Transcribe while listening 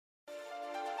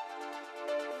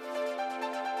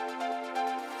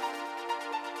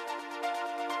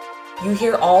You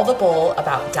hear all the bull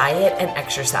about diet and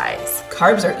exercise.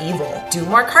 Carbs are evil. Do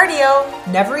more cardio.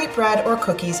 Never eat bread or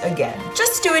cookies again.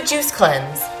 Just do a juice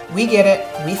cleanse. We get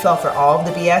it. We fell for all of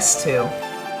the BS too.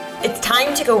 It's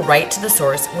time to go right to the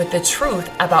source with the truth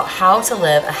about how to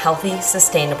live a healthy,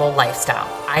 sustainable lifestyle.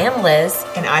 I am Liz.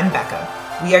 And I'm Becca.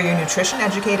 We are your nutrition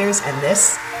educators, and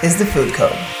this is the Food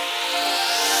Code.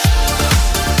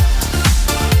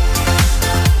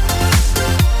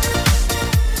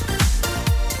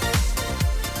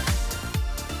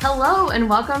 Hello and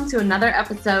welcome to another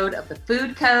episode of the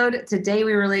Food Code. Today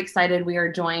we're really excited. We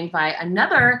are joined by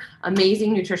another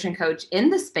amazing nutrition coach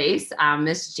in the space,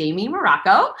 Miss Jaime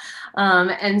Morocco.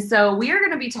 And so we are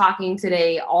going to be talking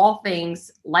today all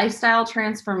things lifestyle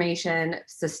transformation,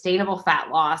 sustainable fat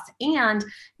loss, and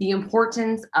the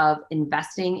importance of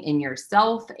investing in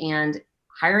yourself and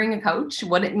hiring a coach,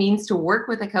 what it means to work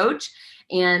with a coach,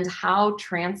 and how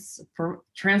transformative,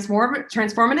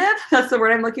 that's the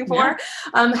word I'm looking for,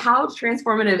 how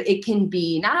transformative it can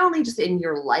be, not only just in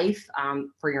your life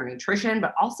for your nutrition,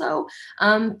 but also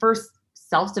for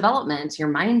self-development, your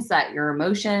mindset, your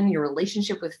emotion, your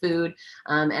relationship with food.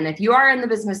 And if you are in the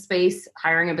business space,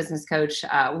 hiring a business coach,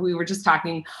 we were just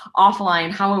talking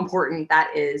offline how important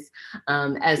that is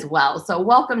as well. So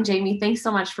welcome, Jaime. Thanks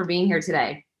so much for being here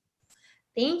today.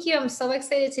 Thank you. I'm so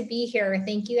excited to be here.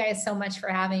 Thank you guys so much for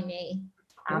having me.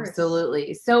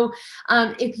 Absolutely. So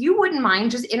if you wouldn't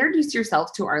mind, just introduce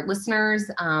yourself to our listeners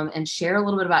and share a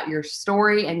little bit about your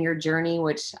story and your journey,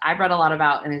 which I've read a lot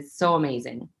about and it's so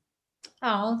amazing.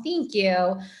 Oh, thank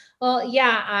you. Well,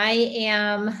 yeah, I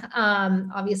am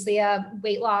obviously a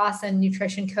weight loss and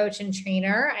nutrition coach and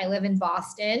trainer. I live in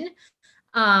Boston.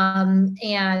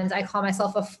 And I call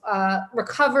myself a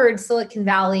recovered Silicon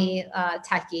Valley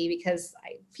techie because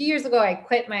a few years ago, I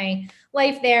quit my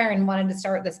life there and wanted to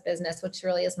start this business, which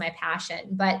really is my passion.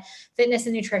 But fitness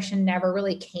and nutrition never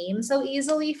really came so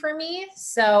easily for me.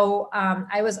 So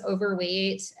I was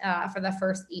overweight for the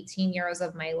first 18 years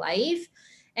of my life.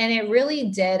 And it really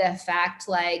did affect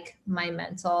like my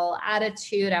mental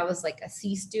attitude. I was like a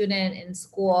C student in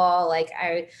school. Like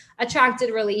I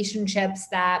attracted relationships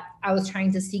that I was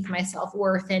trying to seek my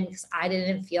self-worth in because I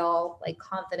didn't feel like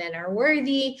confident or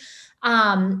worthy.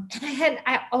 And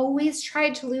I always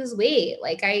tried to lose weight.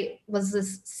 Like I was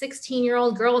this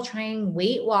 16-year-old girl trying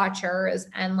Weight Watchers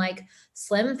and like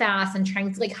Slim Fast and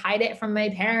trying to like hide it from my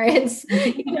parents,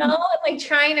 and like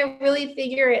trying to really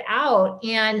figure it out.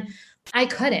 And I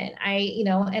couldn't,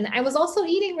 and I was also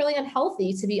eating really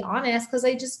unhealthy, to be honest, because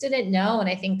I just didn't know. And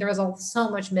I think there was so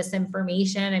much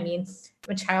misinformation. I mean,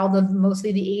 I'm a child of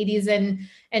mostly the 80s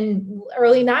and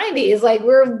early 90s. Like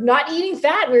we're not eating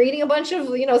fat. We're eating a bunch of,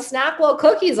 Snackwell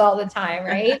cookies all the time.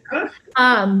 Right.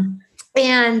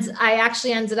 And I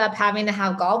actually ended up having to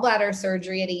have gallbladder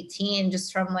surgery at 18,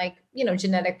 just from like,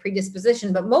 genetic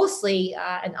predisposition, but mostly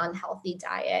an unhealthy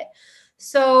diet.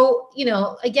 So,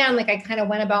 again, like I kind of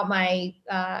went about my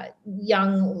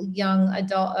young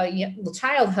adult,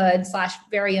 childhood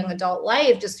 / very young adult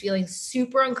life, just feeling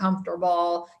super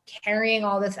uncomfortable, carrying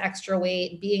all this extra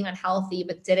weight, being unhealthy,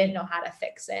 but didn't know how to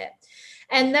fix it.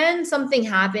 And then something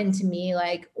happened to me,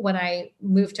 like when I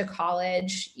moved to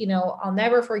college, I'll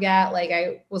never forget, like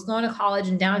I was going to college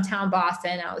in downtown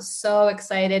Boston. I was so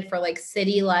excited for like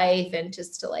city life and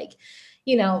just to like,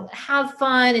 have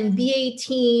fun and be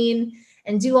 18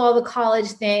 and do all the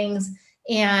college things.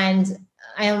 And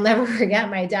I'll never forget,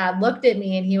 my dad looked at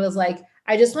me and he was like,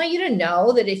 I just want you to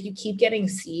know that if you keep getting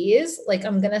C's, like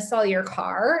I'm going to sell your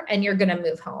car and you're going to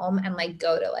move home and like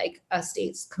go to like a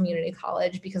state's community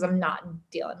college because I'm not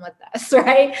dealing with this.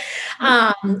 Right.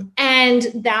 And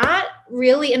that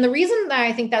really, and the reason that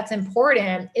I think that's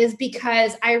important is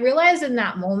because I realized in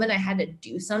that moment I had to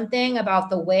do something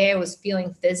about the way I was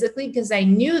feeling physically, because I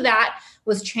knew that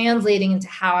was translating into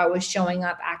how I was showing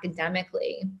up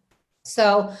academically.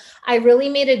 So I really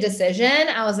made a decision.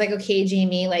 I was like, okay,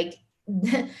 Jaime, like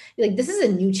this is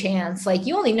a new chance. Like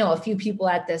you only know a few people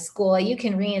at this school. You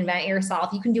can reinvent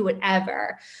yourself. You can do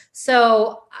whatever.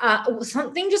 So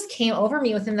something just came over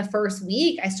me within the first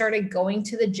week. I started going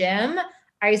to the gym.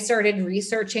 I started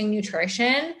researching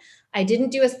nutrition. I didn't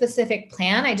do a specific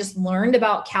plan. I just learned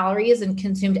about calories and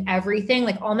consumed everything.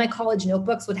 Like all my college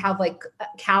notebooks would have like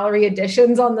calorie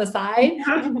additions on the side.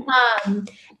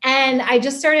 And I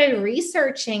just started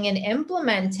researching and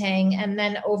implementing. And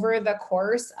then over the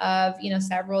course of,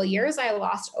 several years, I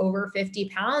lost over 50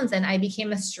 pounds and I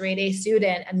became a straight A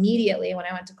student immediately when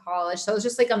I went to college. So it was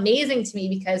just like amazing to me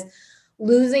because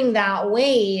losing that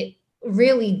weight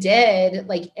really did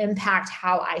like impact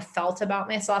how I felt about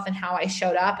myself and how I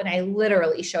showed up. And I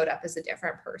literally showed up as a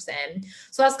different person.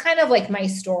 So that's kind of like my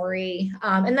story.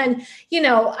 And then,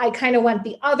 I kind of went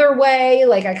the other way.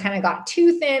 Like I kind of got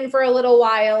too thin for a little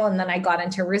while, and then I got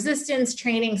into resistance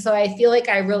training. So I feel like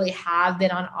I really have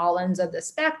been on all ends of the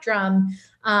spectrum.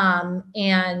 And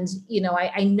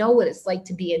I know what it's like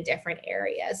to be in different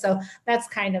areas. So that's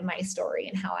kind of my story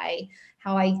and how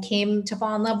I came to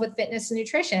fall in love with fitness and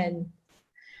nutrition.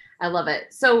 I love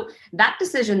it. So that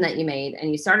decision that you made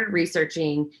and you started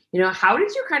researching, how did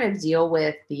you kind of deal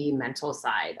with the mental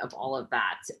side of all of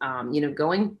that?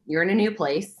 You're in a new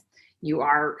place, you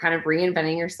are kind of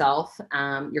reinventing yourself.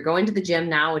 You're going to the gym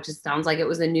now, which sounds like it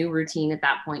was a new routine at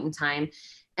that point in time.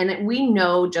 And we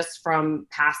know just from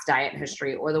past diet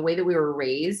history or the way that we were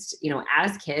raised,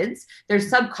 as kids, there's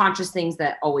subconscious things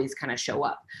that always kind of show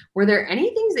up. Were there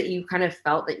any things that you kind of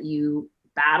felt that you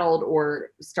battled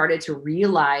or started to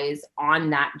realize on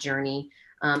that journey?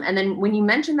 And then when you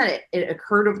mentioned that it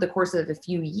occurred over the course of a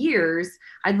few years,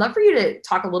 I'd love for you to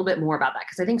talk a little bit more about that.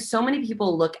 Because I think so many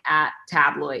people look at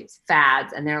tabloids,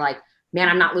 fads, and they're like, man,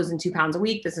 I'm not losing 2 pounds a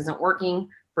week. This isn't working.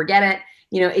 Forget it.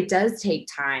 It does take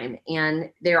time, and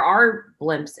there are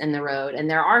blimps in the road, and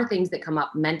there are things that come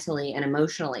up mentally and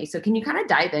emotionally. So can you kind of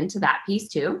dive into that piece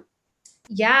too?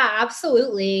 Yeah,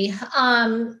 absolutely.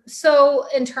 So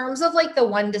in terms of like the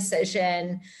one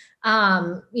decision,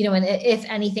 and if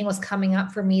anything was coming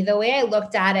up for me, the way I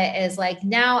looked at it is like,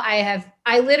 now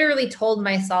I literally told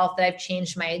myself that I've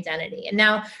changed my identity. And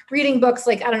now reading books,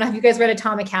 like, I don't know if you guys read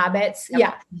Atomic Habits. Yep.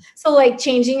 Yeah. So like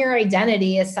changing your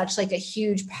identity is such like a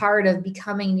huge part of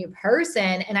becoming a new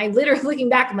person. And I literally looking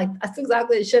back, I'm like, that's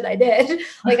exactly the shit I did.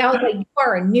 Like, I was like, you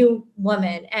are a new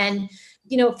woman. And,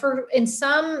 in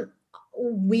some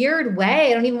weird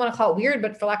way, I don't even want to call it weird,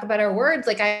 but for lack of better words,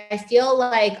 like I feel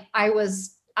like I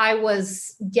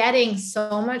was getting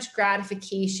so much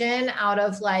gratification out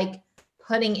of like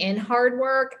putting in hard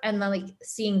work and then like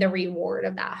seeing the reward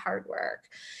of that hard work.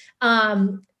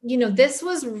 This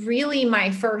was really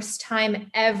my first time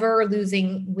ever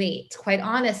losing weight, quite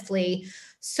honestly.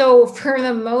 So for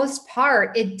the most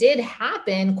part, it did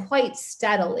happen quite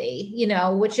steadily,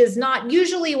 which is not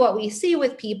usually what we see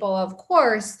with people, of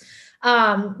course.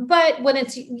 But when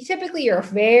it's typically your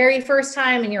very first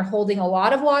time and you're holding a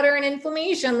lot of water and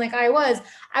inflammation, like I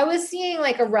was seeing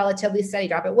like a relatively steady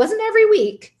drop. It wasn't every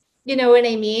week, you know what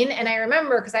I mean? And I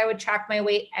remember because I would track my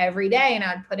weight every day and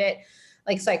I'd put it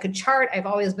like, so I could chart. I've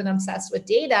always been obsessed with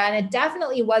data, and it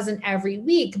definitely wasn't every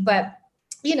week, but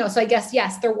so I guess,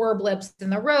 yes, there were blips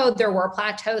in the road. There were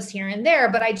plateaus here and there,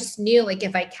 but I just knew like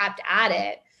if I kept at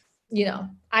it,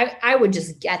 I would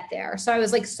just get there. So I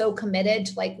was like so committed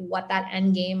to like what that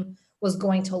end game was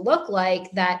going to look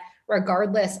like that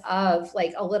regardless of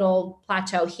like a little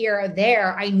plateau here or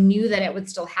there, I knew that it would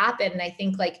still happen. And I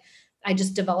think like I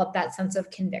just developed that sense of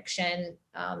conviction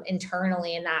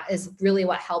internally. And that is really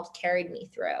what helped carried me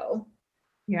through.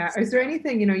 Yeah. Is there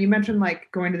anything, you mentioned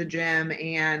like going to the gym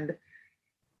and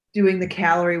doing the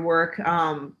calorie work.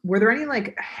 Were there any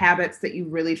like habits that you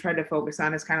really tried to focus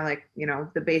on as kind of like,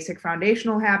 the basic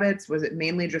foundational habits? Was it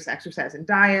mainly just exercise and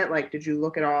diet? Like, did you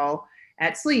look at all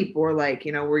at sleep or like,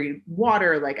 were you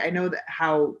water? Like, I know that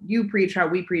how you preach, how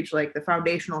we preach, like the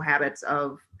foundational habits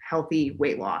of healthy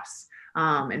weight loss,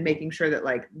 and making sure that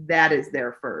like that is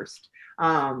there first.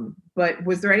 But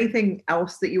was there anything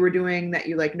else that you were doing that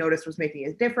you like noticed was making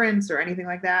a difference or anything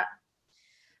like that?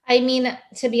 I mean,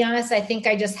 to be honest, I think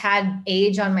I just had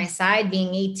age on my side,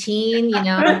 being 18,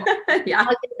 yeah.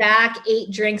 Looking back,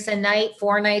 8 drinks a night,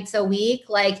 4 nights a week.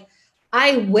 Like,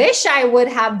 I wish I would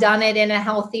have done it in a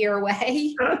healthier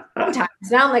way. Sometimes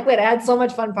now I'm like, wait, I had so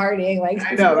much fun partying. Like,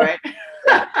 I know, right?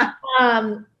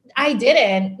 I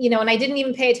didn't, and I didn't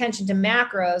even pay attention to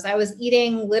macros. I was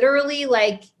eating literally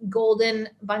like golden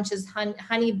bunches,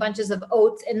 honey bunches of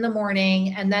oats in the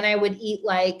morning. And then I would eat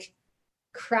like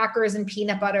crackers and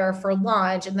peanut butter for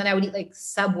lunch, and then I would eat like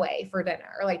Subway for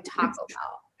dinner or like Taco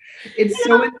Bell. It's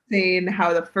so insane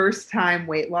how the first time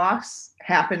weight loss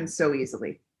happens so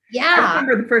easily. Yeah. I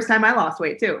remember the first time I lost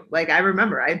weight too. Like I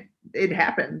remember it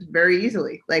happened very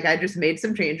easily. Like I just made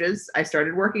some changes. I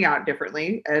started working out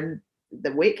differently and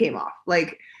the weight came off.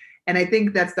 Like, and I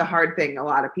think that's the hard thing a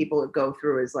lot of people go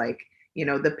through is like,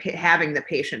 having the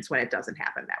patience when it doesn't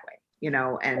happen that way.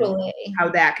 And totally. How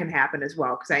that can happen as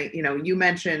well. Cause you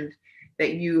mentioned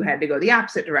that you had to go the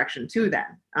opposite direction too then,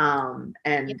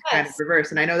 and yes. Kind of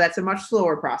reverse. And I know that's a much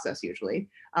slower process usually,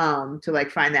 to like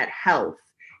find that health.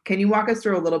 Can you walk us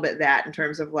through a little bit that in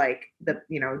terms of like the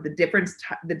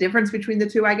difference between the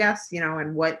two, I guess,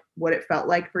 and what it felt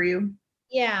like for you?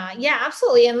 Yeah, yeah,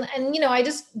 absolutely. And I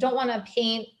just don't want to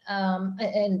paint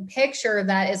a picture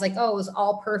that is like, oh, it was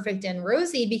all perfect and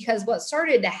rosy, because what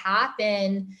started to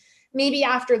happen maybe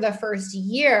after the first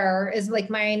year is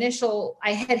like I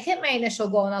had hit my initial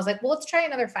goal and I was like, well, let's try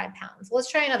another 5 pounds.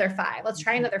 Let's try another 5. Let's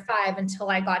try another 5 until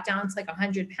I got down to like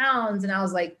 100 pounds. And I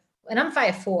was like, and I'm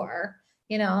 5'4",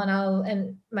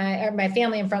 and my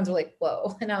family and friends were like,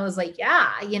 whoa. And I was like,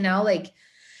 yeah, like,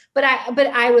 but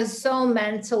I was so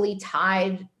mentally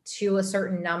tied to a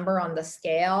certain number on the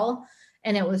scale.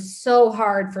 And it was so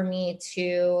hard for me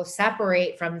to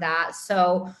separate from that.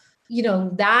 So,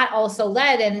 that also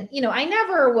led, and, I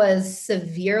never was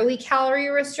severely calorie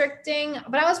restricting,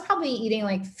 but I was probably eating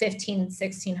like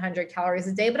 1,600 calories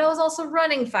a day, but I was also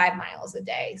running 5 miles a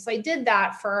day. So I did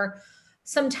that for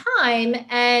some time.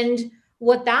 And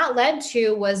what that led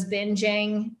to was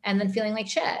binging and then feeling like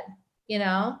shit.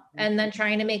 And then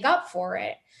trying to make up for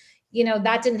it.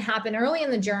 That didn't happen early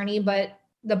in the journey, but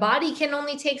the body can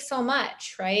only take so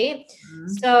much, right? Mm-hmm.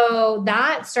 So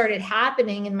that started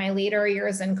happening in my later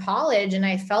years in college. And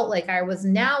I felt like I was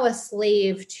now a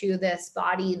slave to this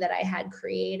body that I had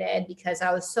created, because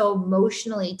I was so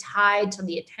emotionally tied to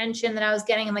the attention that I was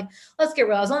getting. I'm like, let's get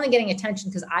real. I was only getting attention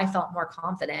because I felt more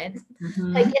confident.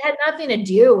 Mm-hmm. Like, it had nothing to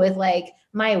do with like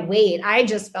my weight. I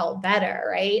just felt better.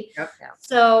 Right. Yep.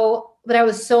 So, but I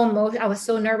was so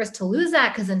nervous to lose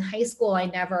that, because in high school, I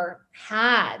never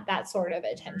had that sort of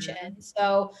attention. Mm-hmm.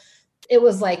 So it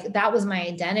was like, that was my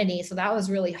identity. So that was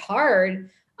really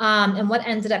hard. And what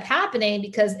ended up happening,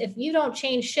 because if you don't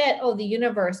change shit, the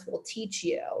universe will teach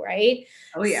you. Right.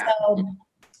 Oh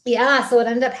yeah. So what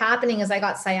ended up happening is I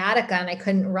got sciatica and I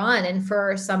couldn't run. And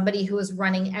for somebody who was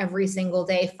running every single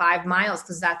day, 5 miles,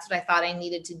 because that's what I thought I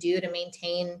needed to do to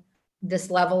maintain this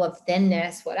level of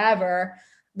thinness, whatever,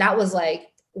 that was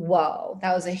like, whoa,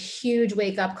 that was a huge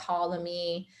wake up call to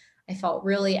me. I felt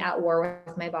really at war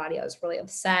with my body. I was really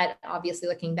upset. Obviously,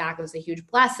 looking back, it was a huge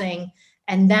blessing.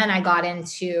 And then I got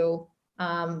into,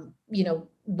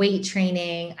 weight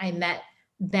training. I met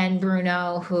Ben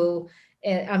Bruno, who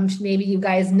maybe you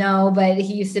guys know, but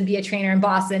he used to be a trainer in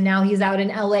Boston. Now he's out in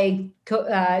LA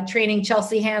training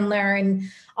Chelsea Handler and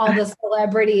all the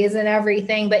celebrities and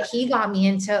everything. But he got me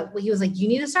he was like, you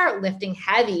need to start lifting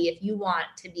heavy if you want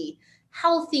to be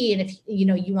healthy. And if,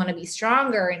 you want to be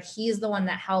stronger. And he's the one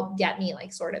that helped get me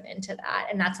like sort of into that.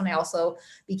 And that's when I also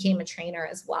became a trainer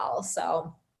as well.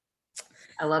 So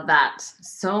I love that.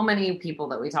 So many people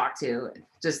that we talk to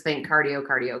just think cardio.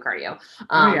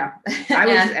 Yeah, I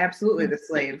was absolutely the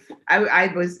slave. I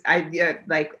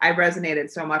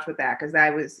resonated so much with that, because I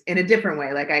was in a different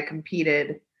way. Like, I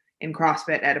competed in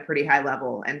CrossFit at a pretty high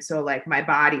level. And so like my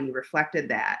body reflected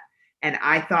that. And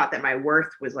I thought that my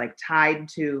worth was like tied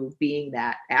to being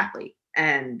that athlete.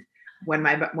 And when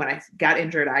I got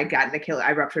injured, I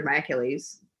ruptured my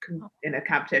Achilles in a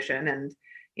competition. And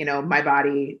my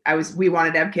body, we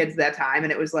wanted to have kids that time.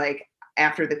 And it was like,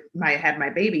 after I had my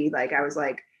baby, like, I was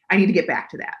like, I need to get back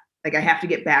to that. Like, I have to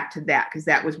get back to that, because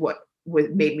that was what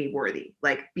made me worthy,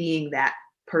 like being that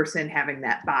person, having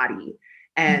that body.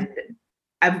 And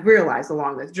I've realized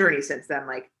along this journey since then,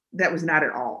 like, that was not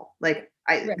at all. Like,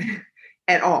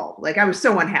 at all. Like, I was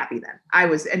so unhappy then.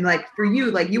 And like, for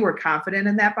you, like, you were confident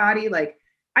in that body. Like,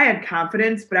 I had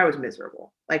confidence, but I was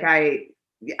miserable. Like, I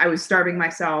was starving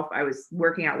myself. I was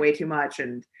working out way too much.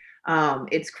 And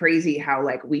it's crazy how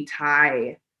like we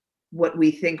tie what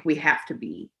we think we have to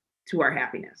be to our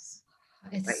happiness.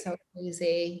 It's like, so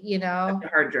crazy, It's a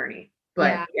hard journey.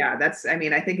 But yeah,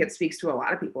 I think it speaks to a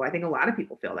lot of people. I think a lot of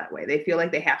people feel that way. They feel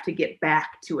like they have to get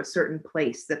back to a certain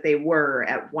place that they were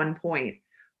at one point,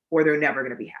 or they're never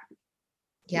going to be happy.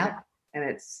 Yeah. And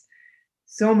it's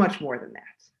so much more than that.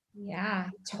 Yeah,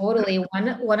 totally.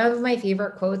 One of my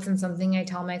favorite quotes, and something I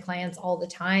tell my clients all the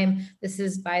time, this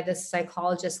is by the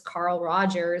psychologist Carl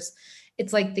Rogers.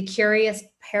 It's like, the curious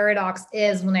paradox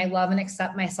is, when I love and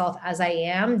accept myself as I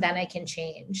am, then I can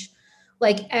change.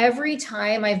 Like, every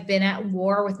time I've been at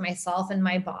war with myself and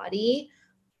my body,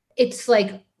 it's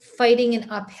like fighting an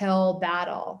uphill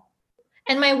battle.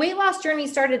 And my weight loss journey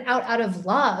started out of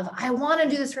love. I want to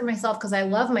do this for myself because I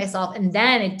love myself. And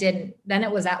then it didn't. Then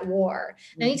it was at war.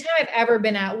 And anytime I've ever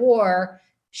been at war,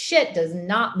 shit does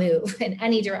not move in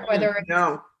any direction, whether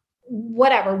it's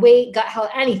whatever, weight, gut health,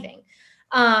 anything.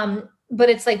 But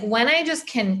it's like, when I just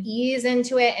can ease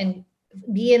into it and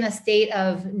be in a state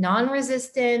of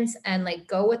non-resistance and like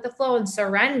go with the flow and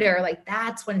surrender, like,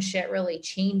 that's when shit really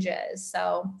changes.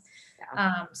 So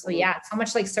so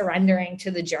much like surrendering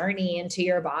to the journey and to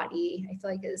your body, I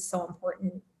feel like is so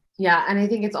important. Yeah. And I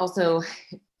think it's also,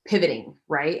 pivoting,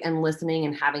 right? And listening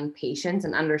and having patience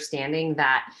and understanding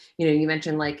that, you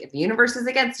mentioned like if the universe is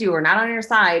against you or not on your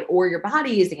side, or your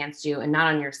body is against you and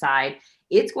not on your side,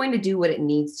 it's going to do what it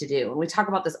needs to do. And we talk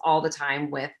about this all the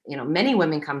time with, many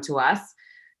women come to us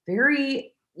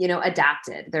very,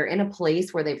 adapted. They're in a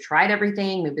place where they've tried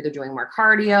everything. Maybe they're doing more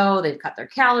cardio, they've cut their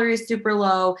calories super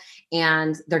low,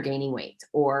 and they're gaining weight,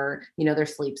 or, their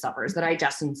sleep suffers, their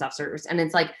digestion suffers. And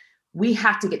it's like, we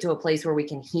have to get to a place where we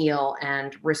can heal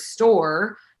and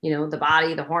restore, the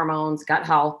body, the hormones, gut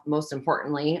health, most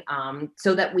importantly,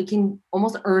 so that we can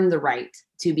almost earn the right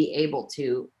to be able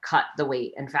to cut the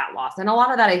weight and fat loss. And a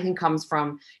lot of that, I think, comes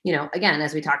from, again,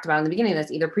 as we talked about in the beginning,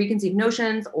 that's either preconceived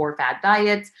notions or fad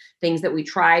diets, things that we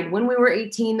tried when we were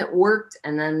 18 that worked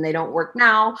and then they don't work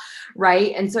now,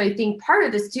 right? And so I think part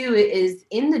of this too is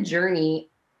in the journey,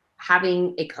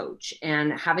 having a coach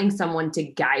and having someone to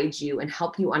guide you and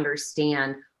help you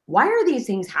understand, why are these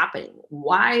things happening?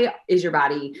 Why is your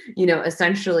body,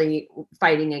 essentially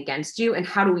fighting against you? And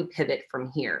how do we pivot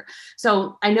from here?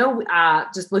 So I know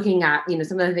just looking at,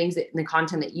 some of the things in the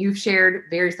content that you've shared,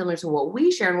 very similar to what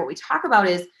we share and what we talk about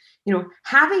is,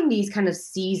 having these kind of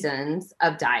seasons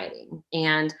of dieting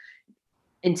and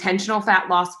intentional fat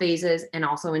loss phases and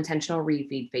also intentional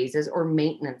refeed phases or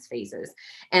maintenance phases.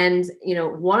 And,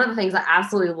 one of the things I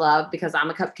absolutely love, because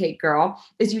I'm a cupcake girl,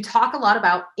 is you talk a lot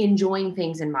about enjoying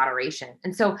things in moderation.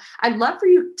 And so I'd love for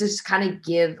you to just kind of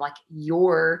give like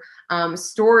your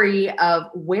story of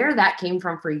where that came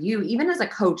from for you, even as a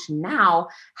coach now,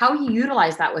 how you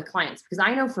utilize that with clients. Because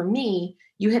I know for me,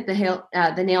 you hit the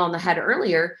nail on the head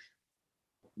earlier.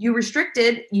 You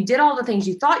restricted, you did all the things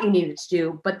you thought you needed to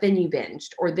do, but then you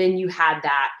binged, or then you had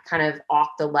that kind of off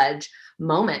the ledge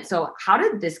moment. So how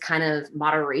did this kind of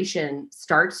moderation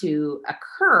start to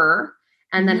occur?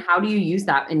 And then how do you use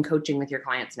that in coaching with your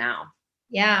clients now?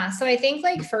 Yeah. So I think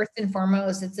like first and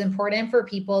foremost, it's important for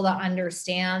people to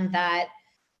understand that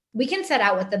we can set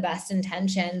out with the best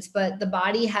intentions, but the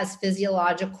body has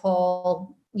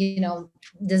physiological,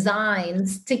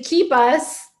 designs to keep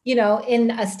us,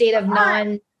 in a state of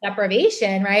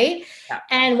non-deprivation, right? Yeah.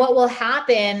 And what will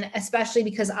happen, especially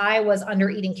because I was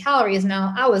under eating calories.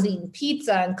 Now I was eating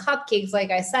pizza and cupcakes. Like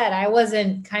I said,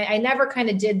 I never kind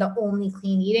of did the only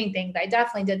clean eating thing, but I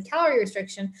definitely did calorie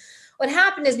restriction. What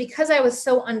happened is because I was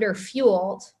so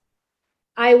underfueled,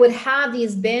 I would have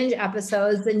these binge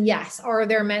episodes. And yes, are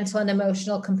there mental and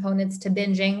emotional components to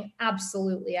binging?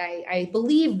 Absolutely. I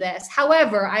believe this.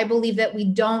 However, I believe that we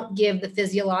don't give the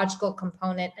physiological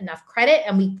component enough credit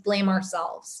and we blame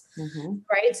ourselves,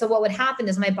 right? So what would happen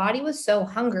is my body was so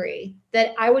hungry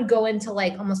that I would go into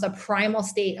like almost a primal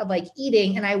state of like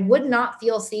eating, and I would not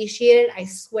feel satiated, I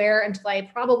swear, until I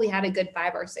probably had a good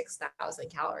 5,000 or 6,000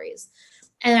 calories.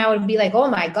 And I would be like, oh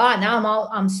my God, now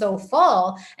I'm so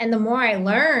full. And the more I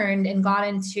learned and got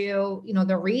into,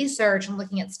 the research and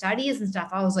looking at studies and stuff,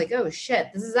 I was like, oh shit,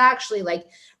 this is actually like,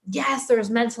 yes, there's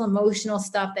mental, emotional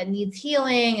stuff that needs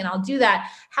healing, and I'll do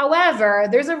that. However,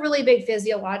 there's a really big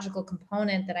physiological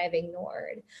component that I've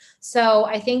ignored. So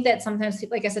I think that sometimes,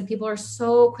 like I said, people are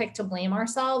so quick to blame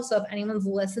ourselves. So if anyone's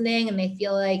listening and they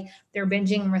feel like they're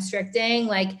binging and restricting,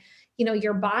 like,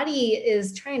 your body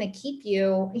is trying to keep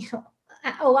you,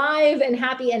 alive and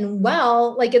happy and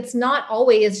well. Like, it's not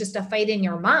always just a fight in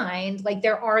your mind. Like,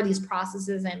 there are these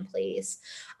processes in place.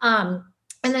 And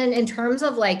then in terms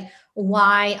of like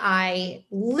why I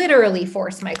literally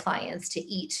force my clients to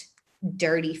eat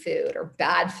dirty food or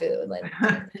bad food, like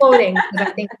quoting, because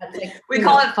I think that's like, we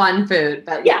call it fun food,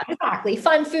 but yeah, exactly.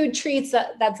 Fun food treats,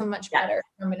 that's a much better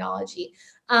terminology.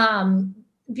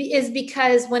 Is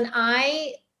because when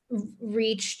I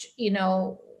reached,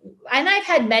 and I've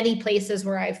had many places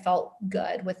where I felt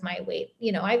good with my weight.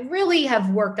 I really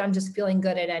have worked on just feeling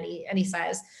good at any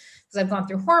size, because I've gone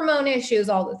through hormone issues,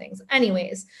 all the things.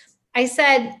 Anyways, I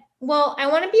said, well, I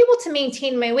want to be able to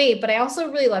maintain my weight, but I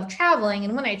also really love traveling.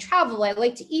 And when I travel, I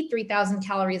like to eat 3,000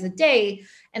 calories a day.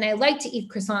 And I like to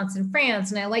eat croissants in France,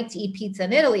 and I like to eat pizza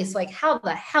in Italy. So like, how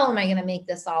the hell am I going to make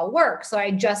this all work? So I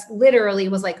just literally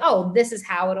was like, oh, this is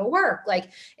how it'll work.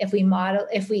 Like, if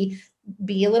we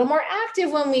be a little more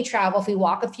active when we travel, if we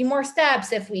walk a few more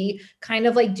steps, if we kind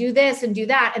of like do this and do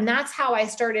that. And that's how I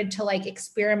started to like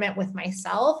experiment with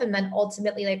myself, and then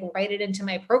ultimately like write it into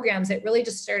my programs. It really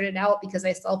just started out because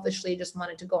I selfishly just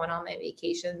wanted to go on all my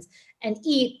vacations and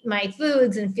eat my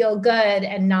foods and feel good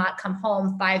and not come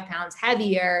home 5 pounds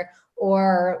heavier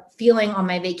or feeling on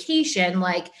my vacation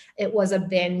like it was a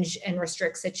binge and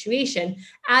restrict situation,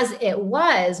 as it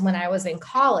was when I was in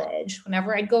college.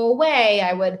 Whenever I'd go away,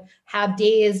 I would have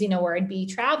days, where I'd be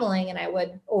traveling and I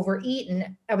would overeat,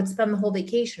 and I would spend the whole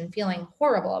vacation feeling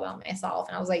horrible about myself.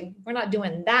 And I was like, we're not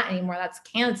doing that anymore. That's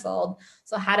canceled.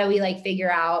 So how do we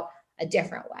figure out a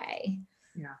different way?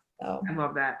 Yeah. So I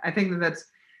love that. I think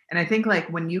and I think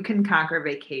when you can conquer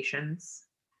vacations,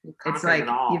 it's like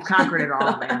you've conquered it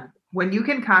all, man. When you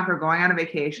can conquer going on a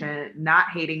vacation, not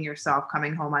hating yourself,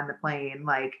 coming home on the plane, on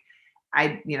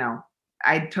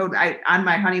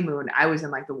my honeymoon, I was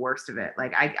in the worst of it.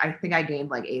 I think I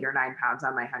gained 8 or 9 pounds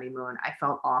on my honeymoon. I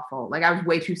felt awful. I was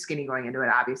way too skinny going into it,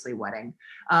 obviously wedding.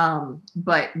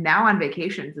 But now on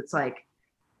vacations, it's I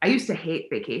used to hate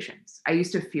vacations. I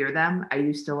used to fear them. I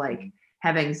used to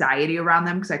have anxiety around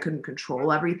them because I couldn't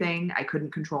control everything. I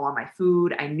couldn't control all my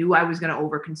food. I knew I was going to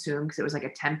overconsume because it was a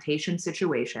temptation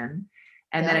situation.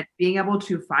 And then being able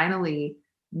to finally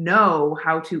know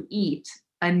how to eat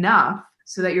enough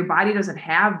so that your body doesn't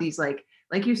have these, like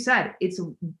you said, it's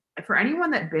for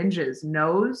anyone that binges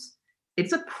knows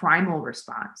it's a primal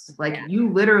response.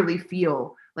 You literally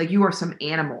feel like you are some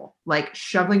animal,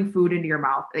 shoveling food into your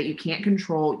mouth that you can't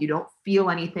control. You don't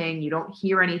feel anything. You don't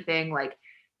hear anything.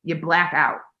 You black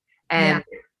out, and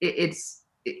it's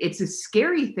a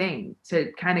scary thing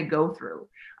to kind of go through.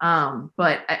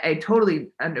 But I totally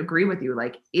agree with you.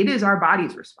 It is our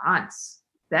body's response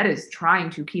that is trying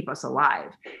to keep us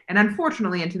alive. And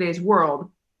unfortunately, in today's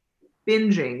world,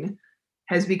 binging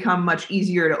has become much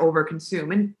easier to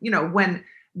overconsume. And, when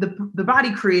the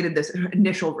body created this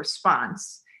initial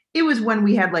response, it was when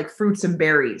we had fruits and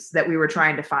berries that we were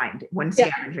trying to find when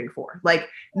scavenging for.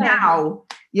 Now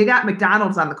you got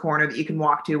McDonald's on the corner that you can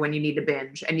walk to when you need to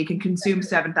binge, and you can consume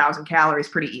 7,000 calories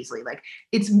pretty easily.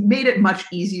 It's made it much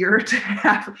easier to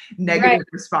have negative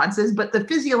responses, but the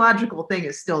physiological thing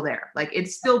is still there.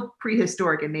 It's still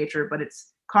prehistoric in nature, but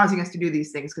it's causing us to do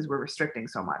these things because we're restricting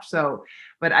so much. So,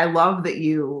 but I love that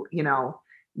you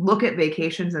look at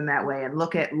vacations in that way and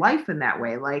look at life in that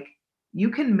way. You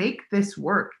can make this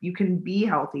work. You can be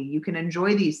healthy. You can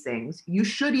enjoy these things. You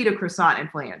should eat a croissant in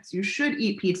France. You should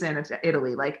eat pizza in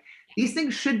Italy. These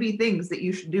things should be things that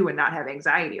you should do and not have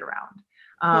anxiety around.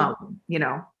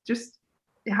 Just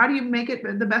how do you make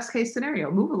it the best case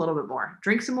scenario? Move a little bit more,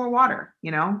 drink some more water,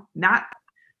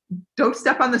 don't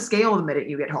step on the scale the minute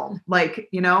you get home.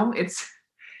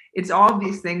 It's all of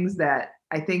these things that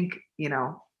I think,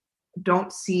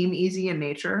 don't seem easy in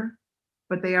nature,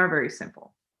 but they are very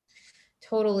simple.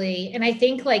 Totally. And I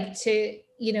think to,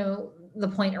 the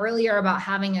point earlier about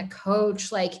having a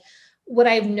coach, what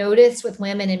I've noticed with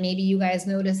women, and maybe you guys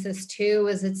notice this too,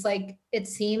 is it's it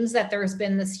seems that there's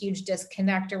been this huge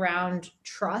disconnect around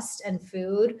trust and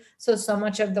food. So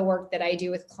much of the work that I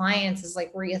do with clients is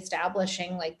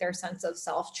reestablishing their sense of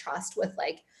self-trust with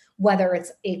whether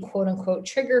it's a quote unquote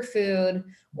trigger food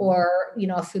or,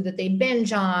 a food that they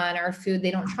binge on or food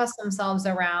they don't trust themselves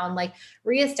around,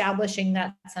 reestablishing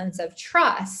that sense of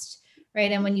trust.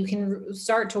 Right. And when you can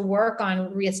start to work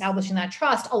on reestablishing that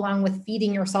trust along with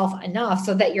feeding yourself enough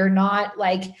so that you're not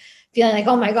feeling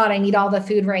oh my God, I need all the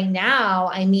food right now.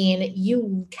 I mean,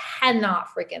 you cannot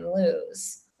freaking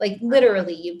lose.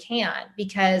 Literally you can't,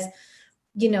 because,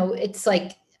 it's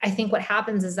I think what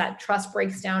happens is that trust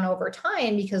breaks down over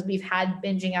time because we've had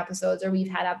binging episodes, or we've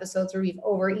had episodes where we've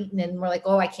overeaten and we're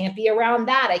oh, I can't be around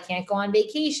that. I can't go on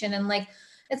vacation. And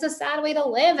it's a sad way to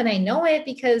live. And I know it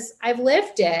because I've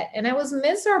lived it and I was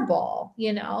miserable,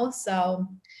 so.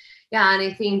 Yeah. And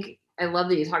I think I love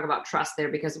that you talk about trust there,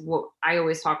 because what I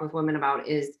always talk with women about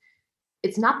is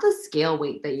it's not the scale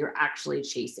weight that you're actually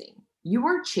chasing. You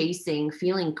are chasing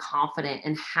feeling confident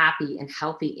and happy and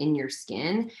healthy in your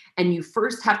skin. And you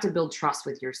first have to build trust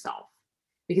with yourself,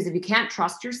 because if you can't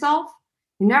trust yourself,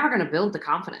 you're never going to build the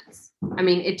confidence. I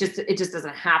mean, it just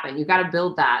doesn't happen. You got to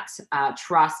build that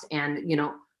trust and,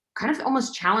 kind of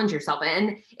almost challenge yourself.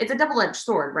 And it's a double-edged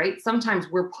sword, right? Sometimes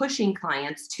we're pushing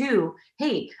clients to,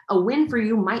 hey, a win for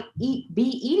you might be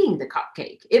eating the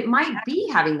cupcake. It might be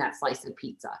having that slice of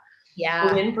pizza.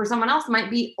 Yeah. A win for someone else might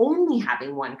be only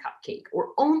having one cupcake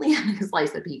or only having a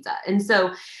slice of pizza. And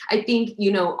so I think,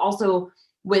 also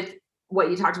with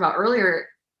what you talked about earlier,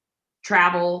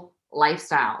 travel,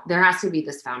 lifestyle, there has to be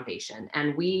this foundation.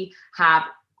 And we've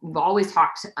always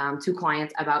talked to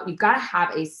clients about, you've got to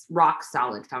have a rock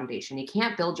solid foundation. You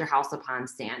can't build your house upon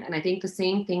sand. And I think the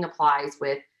same thing applies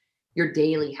with your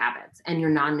daily habits and your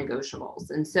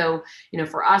non-negotiables. And so,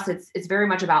 for us, it's very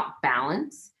much about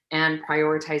balance and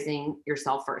prioritizing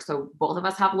yourself first. So both of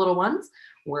us have little ones.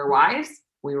 We're wives.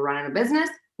 We were running a business.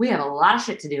 We have a lot of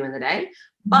shit to do in the day,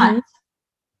 but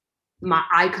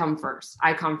I come first.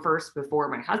 I come first before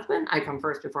my husband. I come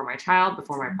first before my child,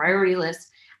 before my priority list.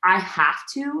 I have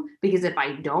to, because if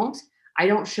I don't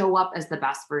show up as the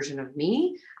best version of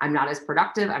me. I'm not as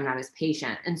productive. I'm not as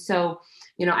patient. And so,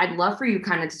 I'd love for you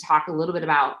kind of to talk a little bit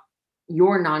about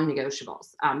your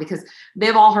non-negotiables, because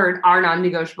they've all heard our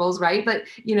non-negotiables, right? But,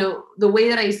 the way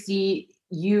that I see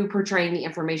you portraying the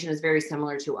information is very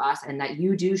similar to us, and that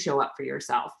you do show up for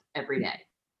yourself every day.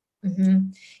 Mm-hmm.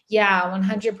 Yeah,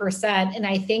 100%. And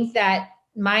I think that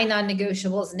my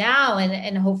non-negotiables now,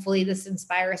 and hopefully this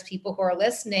inspires people who are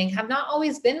listening, have not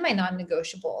always been my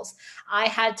non-negotiables. I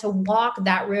had to walk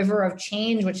that river of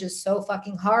change, which is so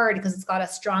fucking hard because it's got a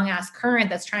strong ass current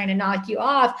that's trying to knock you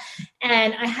off.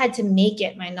 And I had to make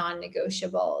it my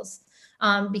non-negotiables.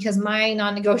 Because my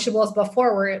non-negotiables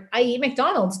before were I eat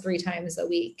McDonald's 3 times a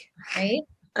week, right?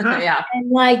 Yeah. And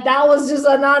like, that was just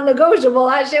a non-negotiable.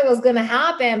 That shit was going to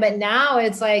happen. But now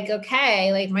it's like,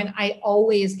 okay, like I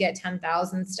always get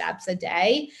 10,000 steps a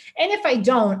day. And if I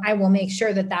don't, I will make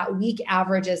sure that week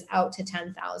averages out to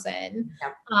 10,000.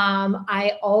 Yep.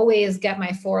 I always get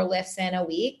my 4 lifts in a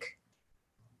week.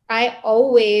 I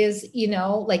always,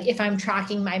 like if I'm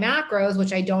tracking my macros,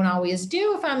 which I don't always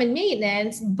do if I'm in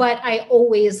maintenance, but I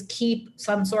always keep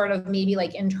some sort of maybe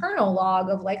like internal log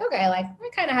of like, okay, like I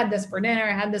kind of had this for dinner.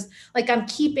 I had this, like I'm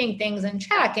keeping things in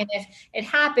check. And if it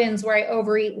happens where I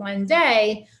overeat one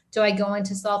day, do I go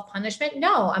into self-punishment?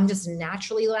 No, I'm just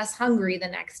naturally less hungry the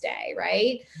next day.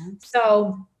 Right. Mm-hmm.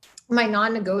 So my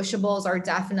non-negotiables are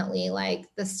definitely like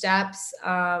the steps,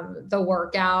 the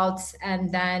workouts, and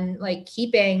then like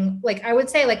keeping, like, I would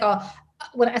say like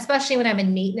especially when I'm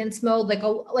in maintenance mode, like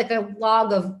a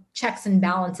log of checks and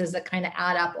balances that kind of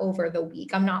add up over the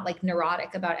week. I'm not like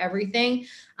neurotic about everything.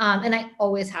 And I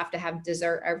always have to have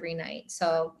dessert every night.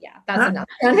 So yeah, that's another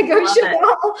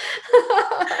non-negotiable.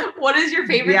 What is your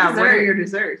favorite dessert? What are your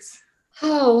desserts?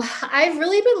 Oh, I've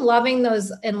really been loving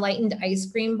those enlightened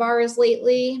ice cream bars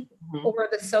lately, or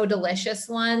the So Delicious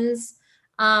ones.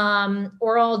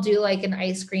 Or I'll do like an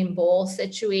ice cream bowl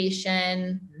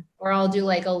situation, or I'll do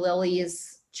like a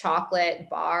Lily's chocolate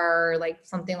bar, like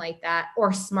something like that,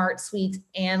 or Smart Sweets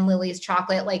and Lily's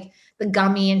chocolate, like the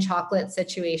gummy and chocolate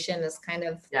situation is kind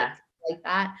of like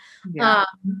that. Yeah.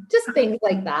 Just things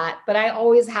like that. But I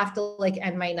always have to like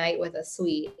end my night with a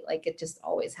sweet. Like it just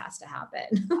always has to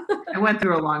happen. I went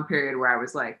through a long period where I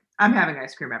was like, I'm having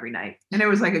ice cream every night. And it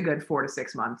was like a good 4 to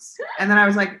 6 months. And then I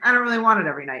was like, I don't really want it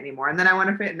every night anymore. And then I went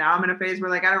to fit. Now I'm in a phase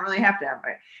where like, I don't really have to have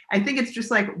it. I think it's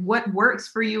just like what works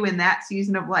for you in that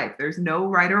season of life. There's no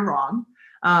right or wrong.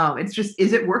 It's just,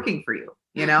 is it working for you?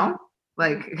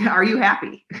 Like, are you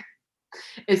happy?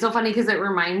 It's so funny because it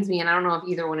reminds me, and I don't know if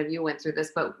either one of you went through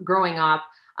this, but growing up,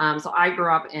 so I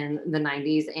grew up in the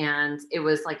 90s, and it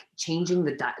was like changing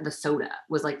the soda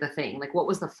was like the thing. Like, what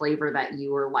was the flavor that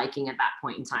you were liking at that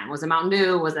point in time? Was it Mountain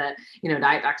Dew? Was it,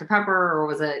 Diet Dr. Pepper? Or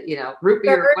was it, root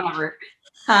beer, or whatever?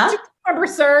 Huh? Do you remember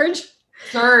Surge?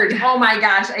 Surge. Oh my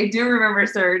gosh. I do remember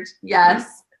Surge.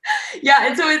 Yes. Yeah.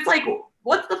 And so it's like,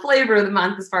 what's the flavor of the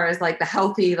month as far as like the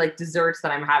healthy like desserts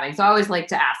that I'm having? So I always like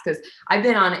to ask, because I've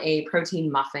been on a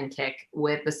protein muffin kick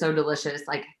with the So Delicious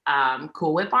like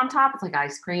Cool Whip on top. It's like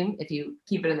ice cream if you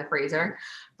keep it in the freezer.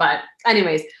 But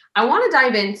anyways, I want to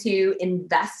dive into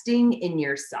investing in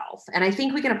yourself. And I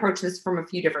think we can approach this from a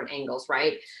few different angles,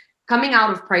 right? Coming out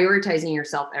of prioritizing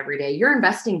yourself every day, you're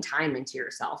investing time into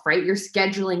yourself, right? You're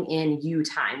scheduling in you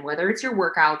time, whether it's your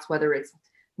workouts, whether it's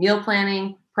meal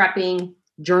planning, prepping,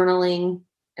 journaling,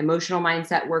 emotional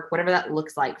mindset work, whatever that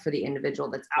looks like for the individual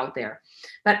that's out there.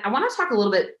 But I want to talk a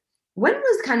little bit, when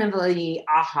was kind of the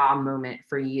aha moment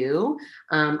for you?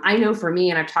 I know for me,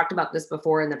 and I've talked about this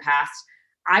before in the past,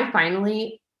 I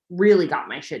finally really got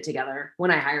my shit together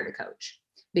when I hired a coach,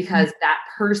 because that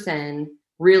person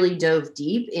really dove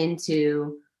deep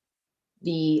into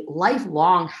the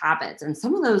lifelong habits and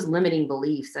some of those limiting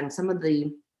beliefs and some of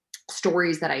the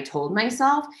stories that I told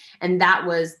myself. And that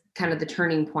was kind of the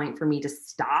turning point for me to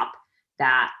stop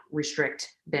that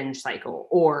restrict binge cycle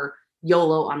or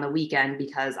YOLO on the weekend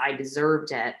because I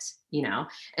deserved it,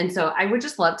 And so I would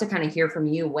just love to kind of hear from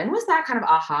you. When was that kind of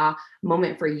aha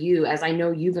moment for you? As I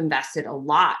know you've invested a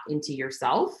lot into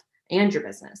yourself and your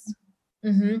business.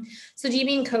 Mm-hmm. So do you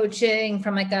mean coaching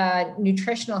from like a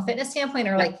nutritional fitness standpoint,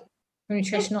 or like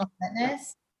nutritional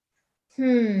fitness?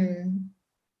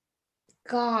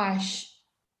 Gosh,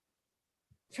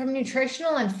 from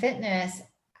nutritional and fitness,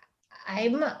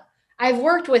 I've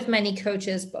worked with many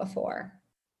coaches before.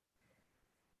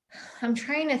 I'm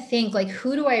trying to think, like,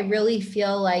 who do I really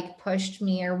feel like pushed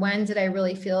me, or when did I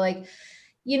really feel like,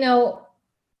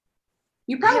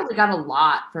 You probably got a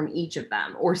lot from each of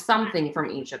them or something from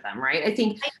each of them, right? I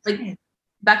think like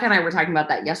Becca and I were talking about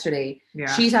that yesterday.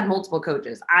 Yeah. She's had multiple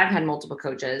coaches. I've had multiple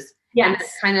coaches. Yes. And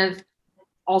it's kind of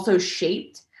also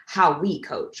shaped how we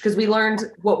coach because we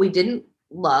learned what we didn't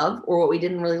love or what we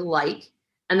didn't really like.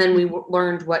 And then we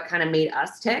learned what kind of made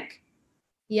us tick.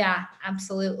 Yeah,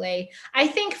 absolutely. I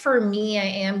think for me, I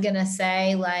am going to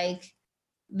say like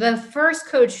the first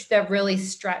coach that really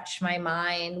stretched my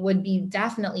mind would be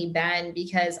definitely Ben,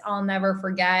 because I'll never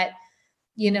forget,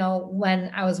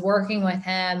 when I was working with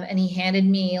him and he handed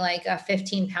me like a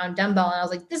 15-pound dumbbell and I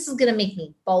was like, this is going to make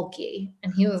me bulky.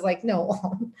 And he was like,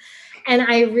 no. And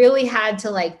I really had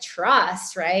to like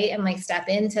trust, right? And like step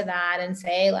into that and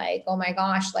say like, oh my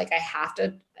gosh, like I have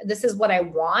to, this is what I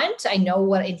want. I know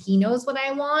what, and he knows what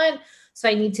I want. So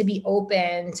I need to be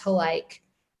open to like,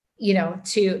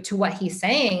 to what he's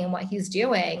saying and what he's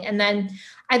doing. And then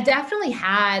I've definitely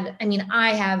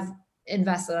I have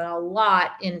invested a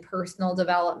lot in personal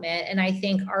development. And I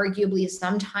think arguably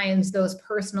sometimes those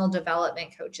personal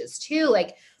development coaches too,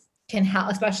 like can help,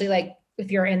 especially like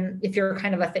if you're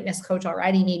kind of a fitness coach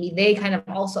already, maybe they kind of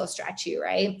also stretch you,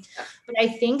 right? But I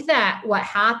think that what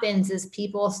happens is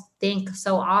people think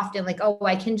so often like, oh,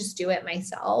 I can just do it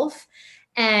myself.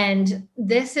 And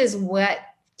this is what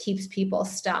keeps people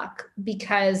stuck,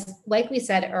 because like we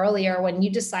said earlier, when you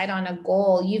decide on a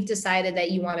goal, you've decided that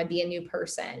you want to be a new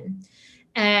person.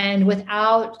 And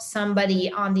without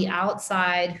somebody on the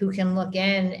outside who can look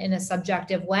in a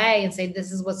subjective way and say,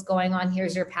 this is what's going on,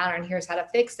 here's your pattern, here's how to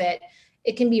fix it,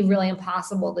 it can be really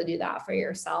impossible to do that for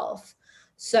yourself.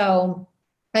 So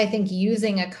I think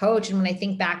using a coach, and when I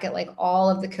think back at like all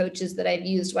of the coaches that I've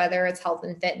used, whether it's health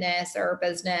and fitness or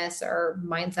business or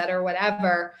mindset or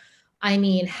whatever,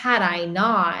 had I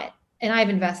not, and I've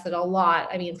invested a lot,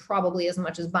 probably as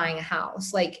much as buying a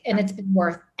house, like, and it's been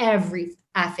worth every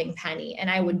effing penny. And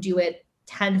I would do it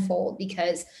tenfold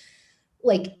because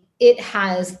like it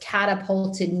has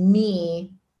catapulted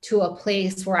me to a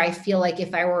place where I feel like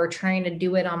if I were trying to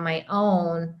do it on my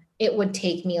own, it would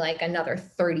take me like another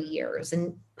 30 years.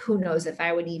 And who knows if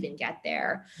I would even get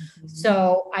there. Mm-hmm.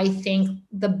 So I think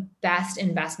the best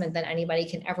investment that anybody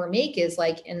can ever make is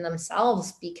like in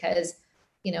themselves, because,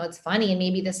 it's funny. And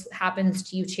maybe this happens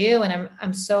to you too. And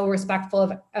I'm so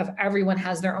respectful of everyone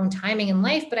has their own timing in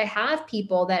life, but I have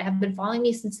people that have been following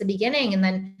me since the beginning. And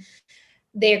then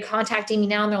they're contacting me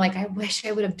now and they're like, I wish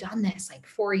I would have done this like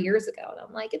 4 years ago. And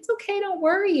I'm like, it's okay. Don't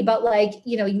worry. But like,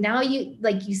 now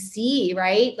you see,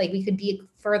 right? Like we could be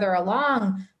further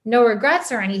along, no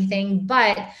regrets or anything,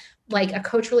 but like a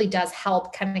coach really does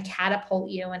help kind of catapult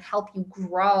you and help you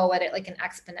grow at it like an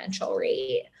exponential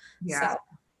rate. Yeah. So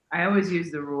I always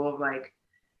use the rule of like,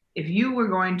 if you were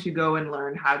going to go and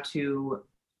learn how to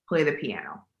play the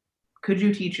piano, could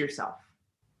you teach yourself?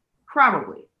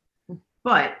 Probably.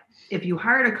 But if you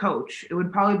hired a coach, it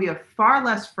would probably be a far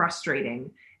less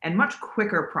frustrating and much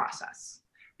quicker process,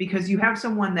 because you have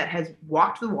someone that has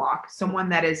walked the walk, someone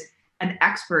that is an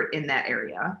expert in that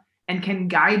area and can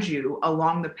guide you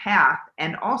along the path.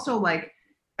 And also like,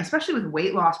 especially with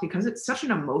weight loss, because it's such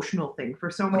an emotional thing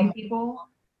for so many people,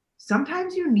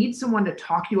 sometimes you need someone to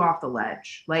talk you off the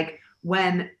ledge. Like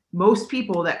when most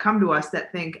people that come to us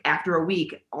that think after a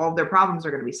week, all of their problems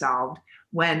are going to be solved,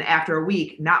 when after a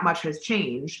week, not much has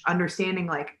changed, understanding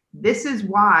like, this is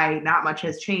why not much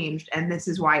has changed and this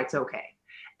is why it's okay.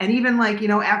 And even like,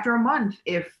 after a month,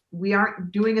 if we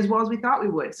aren't doing as well as we thought we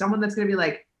would, someone that's going to be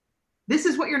like, this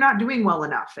is what you're not doing well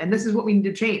enough and this is what we need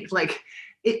to change. Like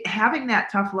having that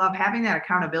tough love, having that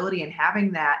accountability, and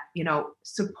having that,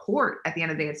 support at the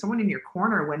end of the day, and someone in your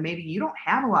corner when maybe you don't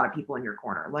have a lot of people in your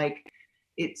corner. Like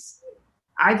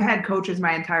I've had coaches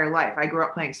my entire life. I grew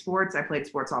up playing sports. I played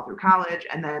sports all through college.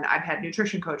 And then I've had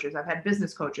nutrition coaches. I've had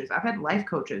business coaches. I've had life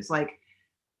coaches. Like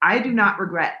I do not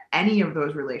regret any of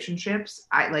those relationships.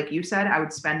 Like you said, I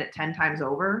would spend it 10 times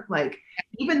over. Like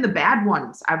even the bad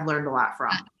ones I've learned a lot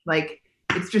from. Like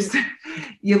it's just,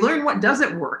 you learn what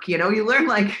doesn't work, you learn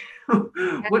like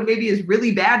what maybe is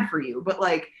really bad for you, but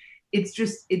like,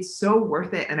 it's so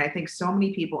worth it. And I think so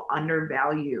many people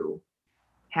undervalue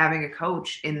having a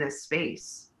coach in this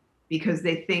space because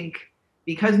they think,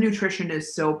 because nutrition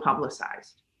is so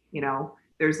publicized,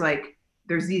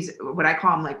 there's these, what I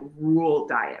call them like rule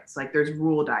diets. Like there's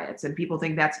rule diets and people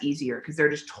think that's easier because they're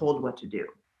just told what to do.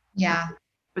 Yeah.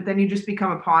 But then you just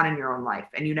become a pawn in your own life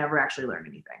and you never actually learn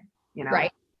anything,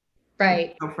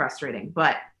 Right. It's so frustrating,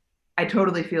 but I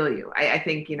totally feel you. I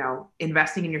think,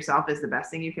 investing in yourself is the best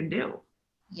thing you can do.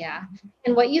 Yeah.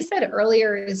 And what you said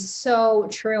earlier is so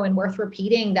true and worth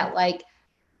repeating, that like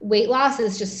weight loss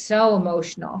is just so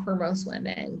emotional for most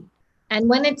women. And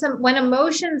when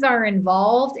emotions are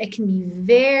involved, it can be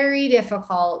very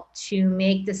difficult to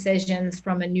make decisions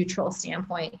from a neutral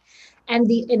standpoint. And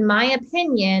in my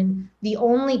opinion, the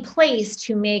only place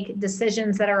to make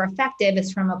decisions that are effective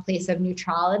is from a place of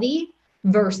neutrality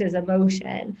versus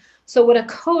emotion. So what a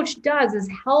coach does is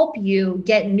help you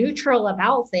get neutral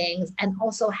about things and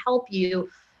also help you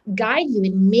guide you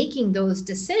in making those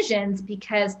decisions,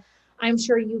 because I'm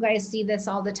sure you guys see this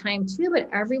all the time too, but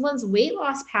everyone's weight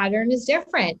loss pattern is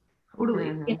different. Totally.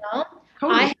 You know,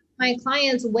 Totally. I have my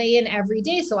clients weigh in every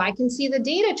day so I can see the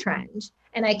data trend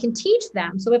and I can teach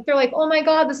them. So if they're like, oh my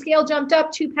God, the scale jumped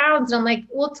up 2 pounds. And I'm like,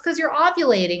 well, it's because you're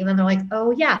ovulating. And then they're like,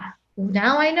 oh yeah,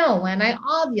 now I know when I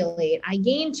ovulate, I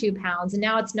gain 2 pounds. And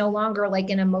now it's no longer like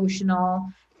an emotional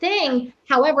thing.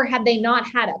 However, had they not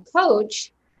had a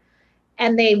coach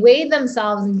and they weighed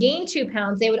themselves and gained 2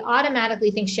 pounds, they would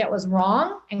automatically think shit was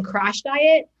wrong and crash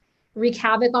diet, wreak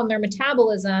havoc on their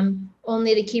metabolism,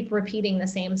 only to keep repeating the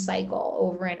same cycle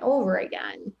over and over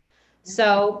again.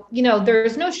 So,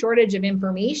 there's no shortage of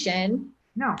information.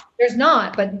 No, there's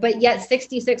not, but yet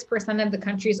 66% of the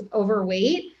country is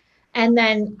overweight. And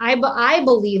then I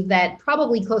believe that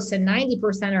probably close to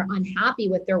 90% are unhappy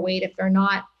with their weight if they're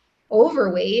not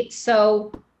overweight.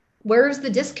 So where's the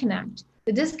disconnect?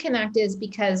 The disconnect is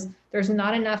because there's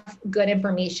not enough good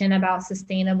information about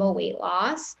sustainable weight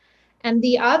loss. And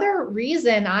the other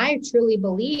reason I truly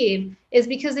believe is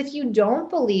because if you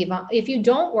don't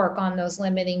work on those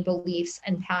limiting beliefs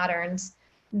and patterns,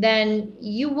 then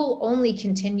you will only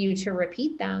continue to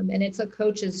repeat them. And it's a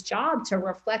coach's job to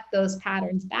reflect those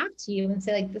patterns back to you and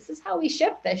say, like, this is how we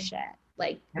ship this shit.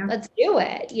 Like, let's do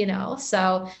it,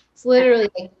 So it's literally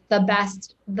like the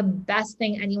best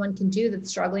thing anyone can do that's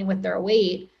struggling with their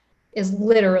weight is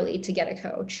literally to get a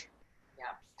coach. Yeah.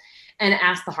 And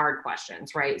ask the hard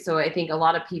questions, right? So I think a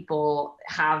lot of people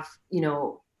have,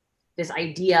 this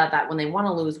idea that when they want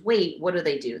to lose weight, what do?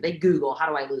 They Google, how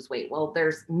do I lose weight? Well,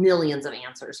 there's millions of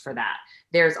answers for that.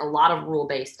 There's a lot of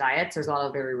rule-based diets. There's a lot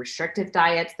of very restrictive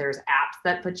diets. There's apps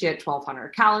that put you at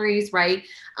 1,200 calories, right?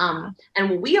 And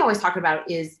what we always talk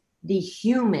about is the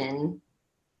human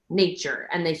nature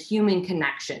and the human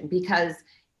connection, because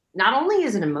not only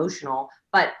is it emotional,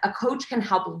 but a coach can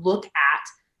help look at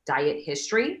diet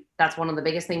history. That's one of the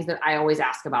biggest things that I always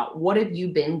ask about. What have you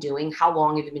been doing? How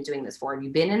long have you been doing this for? Have you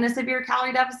been in a severe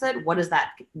calorie deficit? What does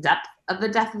that depth of the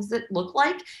deficit look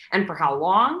like? And for how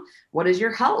long? What is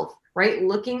your health, right?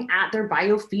 Looking at their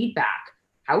biofeedback.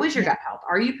 How is your gut health?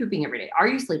 Are you pooping every day? Are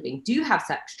you sleeping? Do you have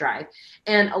sex drive?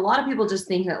 And a lot of people just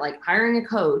think that like hiring a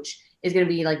coach is going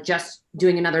to be like just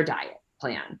doing another diet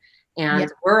plan. And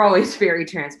we're always very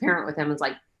transparent with them. It's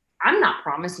like, I'm not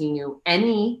promising you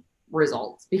any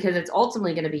results, because it's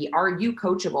ultimately going to be, are you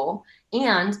coachable?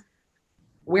 And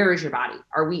where is your body?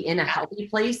 Are we in a healthy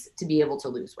place to be able to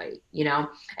lose weight?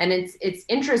 And it's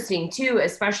interesting too,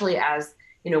 especially as,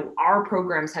 our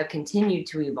programs have continued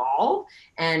to evolve,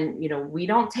 and, we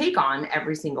don't take on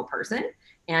every single person,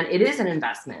 and it is an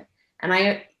investment. And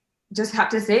I just have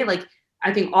to say, like,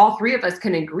 I think all three of us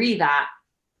can agree that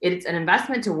it's an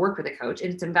investment to work with a coach.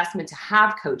 It's an investment to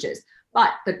have coaches,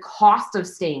 but the cost of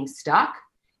staying stuck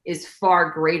is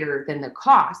far greater than the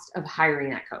cost of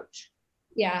hiring that coach.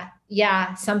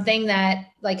 Yeah. Something that,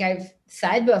 like I've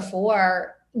said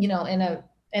before, in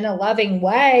a loving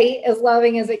way, as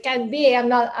loving as it can be. I'm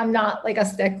not like a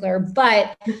stickler,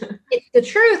 but it's the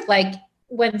truth. Like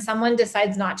when someone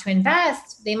decides not to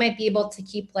invest, they might be able to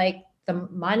keep like the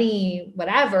money,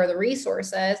 whatever, the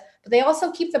resources, but they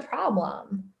also keep the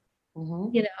problem.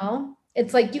 Mm-hmm.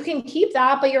 It's like, you can keep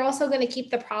that, but you're also going to keep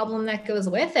the problem that goes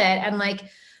with it. And like,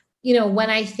 when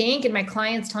I think, and my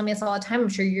clients tell me this all the time, I'm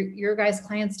sure your guys'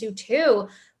 clients do too.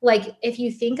 Like, if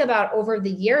you think about over the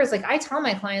years, like I tell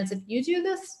my clients, if you do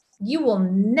this, you will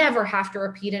never have to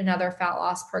repeat another fat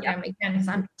loss program again, because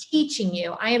I'm teaching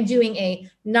you. I am doing a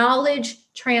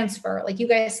knowledge transfer. Like you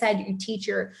guys said, you teach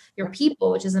your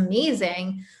people, which is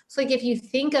amazing. So like, if you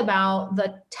think about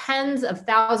the tens of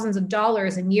thousands of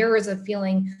dollars and years of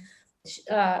feeling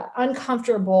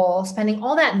uncomfortable, spending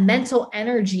all that mental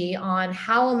energy on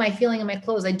how am I feeling in my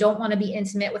clothes? I don't want to be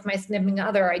intimate with my significant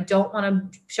other. I don't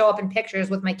want to show up in pictures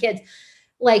with my kids.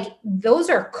 Like those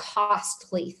are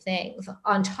costly things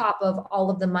on top of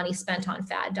all of the money spent on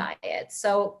fad diets.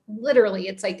 So literally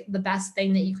it's like the best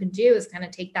thing that you can do is kind of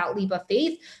take that leap of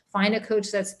faith, find a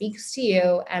coach that speaks to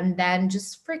you, and then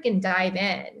just freaking dive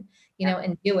in.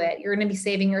 And do it. You're going to be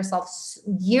saving yourself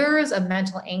years of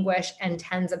mental anguish and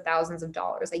tens of thousands of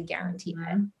dollars. I guarantee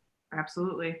it.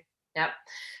 Absolutely. Yep.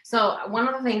 So one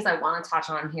of the things I want to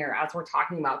touch on here as we're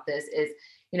talking about this is,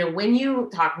 when you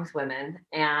talk with women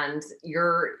and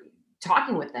you're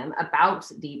talking with them about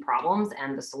the problems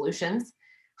and the solutions.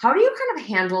 How do you kind of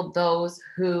handle those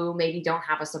who maybe don't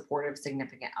have a supportive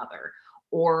significant other,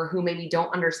 or who maybe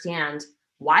don't understand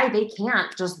why they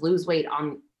can't just lose weight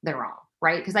on their own,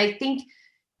 right? Because I think,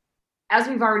 as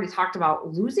we've already talked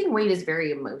about, losing weight is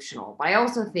very emotional, but I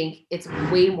also think it's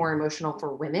way more emotional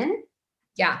for women.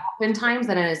 Yeah. Oftentimes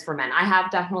than it is for men. I have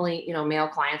definitely, male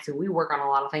clients who we work on a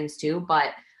lot of things too, but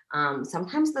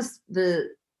sometimes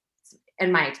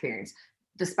in my experience,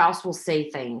 the spouse will say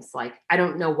things like, I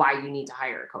don't know why you need to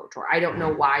hire a coach, or I don't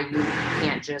know why you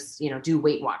can't just, do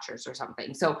Weight Watchers or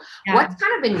something. So what's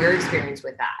kind of been your experience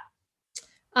with that?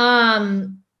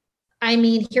 I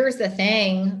mean, here's the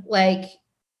thing, like,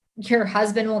 your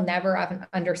husband will never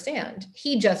understand.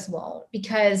 He just won't,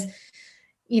 because,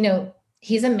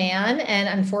 he's a man. And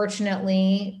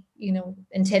unfortunately,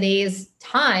 in today's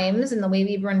times and the way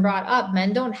we've been brought up,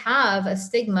 men don't have a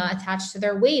stigma attached to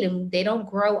their weight, and they don't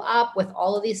grow up with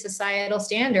all of these societal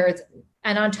standards.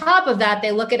 And on top of that,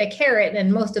 they look at a carrot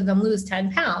and most of them lose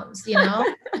 10 pounds,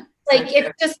 like,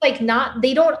 it's just like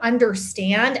they don't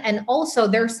understand. And also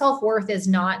their self-worth is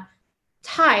not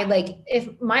tied. Like,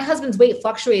 if my husband's weight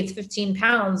fluctuates 15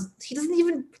 pounds, he doesn't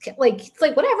even it's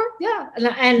like, whatever. Yeah.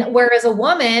 And whereas a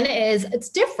woman it's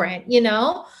different,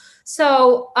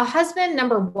 So a husband,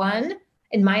 number one,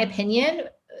 in my opinion,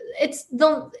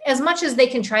 as much as they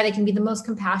can try, they can be the most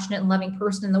compassionate and loving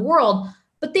person in the world,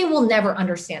 but they will never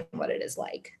understand what it is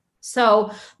like.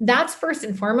 So that's first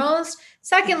and foremost.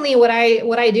 Secondly, what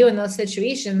I do in those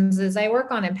situations is I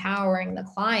work on empowering the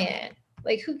client.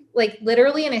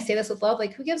 Literally, and I say this with love,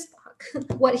 who gives a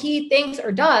fuck what he thinks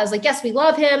or does? Yes, we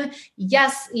love him.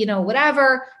 Yes,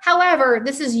 whatever. However,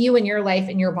 this is you and your life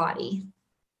and your body.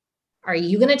 Are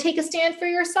you going to take a stand for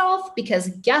yourself? Because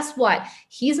guess what?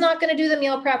 He's not going to do the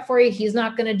meal prep for you. He's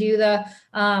not going to do the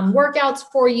workouts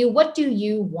for you. What do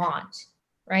you want?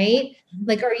 Right?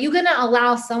 Are you going to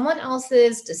allow someone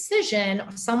else's decision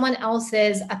or someone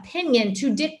else's opinion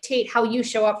to dictate how you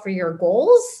show up for your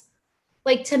goals?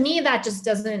 To me, that just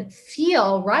doesn't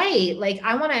feel right.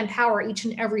 I want to empower each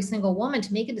and every single woman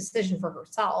to make a decision for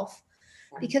herself.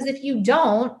 Because if you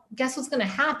don't, guess what's going to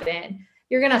happen?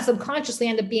 You're going to subconsciously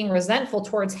end up being resentful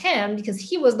towards him because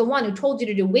he was the one who told you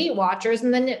to do Weight Watchers.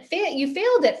 And then you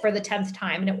failed it for the 10th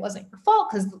time, and it wasn't your fault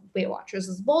because Weight Watchers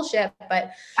is bullshit.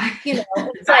 But,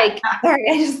 it's like, sorry,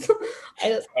 I just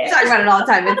talk about it all the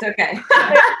time. It's okay.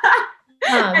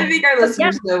 I think our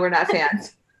listeners know we're not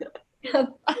fans.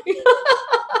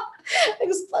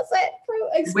 Explicit.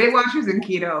 Weight Watchers and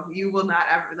keto, you will not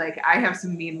ever I have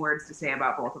some mean words to say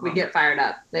about both of them. We get fired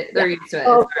up. They're used to it.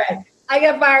 Okay. I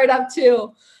get fired up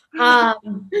too. So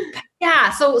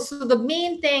the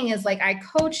main thing is I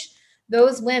coach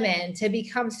those women to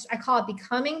I call it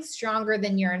becoming stronger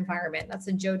than your environment. That's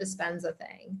a Joe Dispenza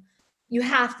thing. You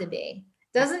have to be.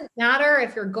 Doesn't matter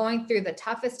if you're going through the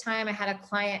toughest time. I had a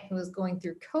client who was going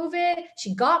through COVID.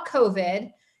 She got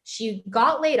COVID. She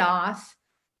got laid off,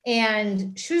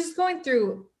 and she was going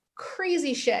through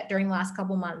crazy shit during the last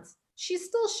couple months. She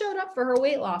still showed up for her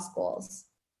weight loss goals.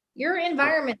 Your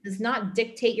environment does not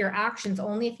dictate your actions,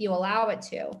 only if you allow it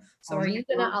to. So are you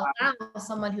going to allow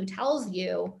someone who tells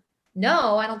you,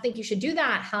 no, I don't think you should do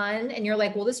that, hun? And you're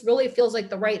like, well, this really feels like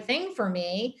the right thing for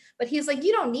me. But he's like,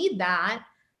 you don't need that.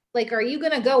 Are you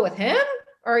going to go with him?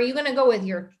 Or are you going to go with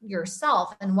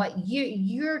yourself and what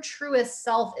your truest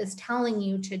self is telling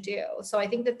you to do? So I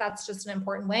think that that's just an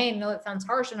important way. I know it sounds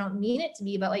harsh. I don't mean it to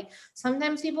be, but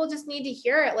sometimes people just need to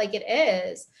hear it like it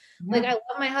is. Yeah. I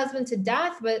love my husband to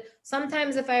death, but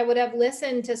sometimes if I would have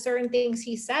listened to certain things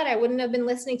he said, I wouldn't have been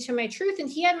listening to my truth. And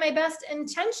he had my best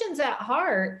intentions at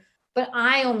heart, but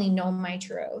I only know my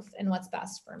truth and what's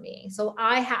best for me. So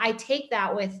I take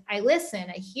that I listen,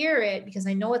 I hear it because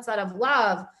I know it's out of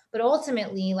love. But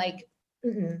ultimately,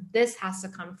 this has to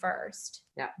come first.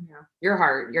 Yeah. Your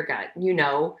heart, your gut,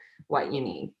 what you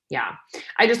need. Yeah.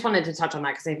 I just wanted to touch on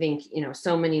that because I think,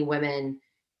 so many women,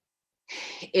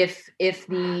 if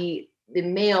the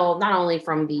male, not only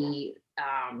from the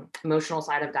emotional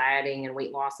side of dieting and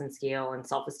weight loss and scale and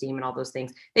self-esteem and all those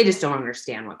things, they just don't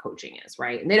understand what coaching is,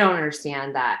 right? And they don't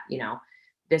understand that,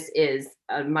 this is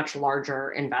a much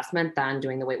larger investment than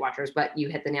doing the Weight Watchers, but you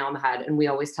hit the nail on the head. And we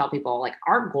always tell people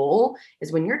our goal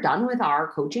is when you're done with our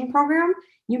coaching program,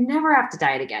 you never have to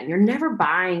diet again. You're never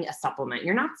buying a supplement.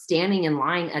 You're not standing in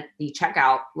line at the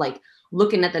checkout,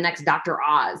 looking at the next Dr.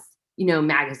 Oz,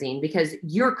 magazine, because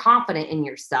you're confident in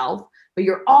yourself, but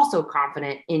you're also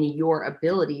confident in your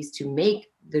abilities to make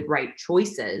the right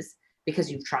choices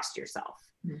because you trust yourself.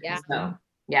 Yeah. So,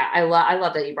 yeah, I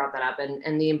love that you brought that up,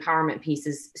 and the empowerment piece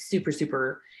is super,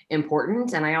 super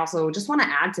important. And I also just want to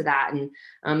add to that.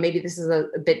 And maybe this is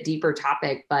a bit deeper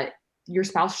topic, but your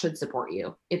spouse should support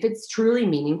you. If it's truly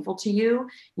meaningful to you,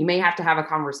 you may have to have a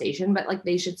conversation, but like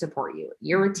they should support you.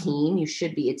 You're a team. You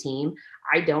should be a team.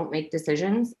 I don't make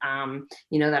decisions, I'm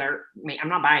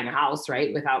not buying a house,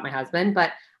 right, without my husband,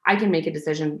 but I can make a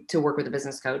decision to work with a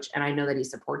business coach. And I know that he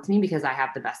supports me because I have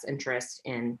the best interest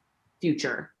in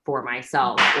future for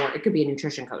myself, or it could be a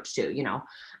nutrition coach too,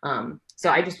 so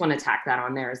I just want to tack that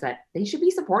on there, is that they should be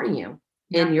supporting you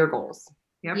in your goals.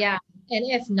 Yep. Yeah.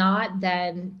 And if not,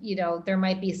 then, there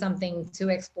might be something to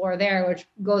explore there, which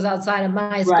goes outside of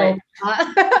my scope.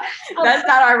 That's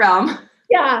not our realm.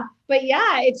 Yeah. But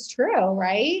yeah, it's true.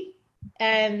 Right.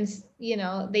 And,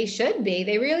 they should be,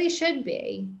 they really should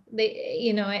be.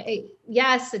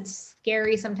 Yes, it's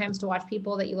scary sometimes to watch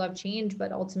people that you love change,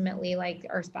 but ultimately, like,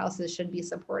 our spouses should be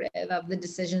supportive of the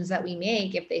decisions that we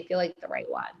make if they feel like the right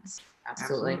ones.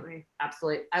 Absolutely.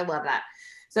 I love that.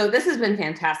 So this has been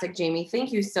fantastic, Jaime.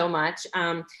 Thank you so much.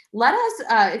 Let us,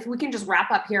 if we can just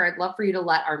wrap up here, I'd love for you to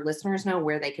let our listeners know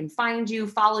where they can find you,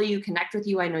 follow you, connect with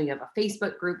you. I know you have a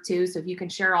Facebook group too. So if you can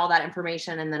share all that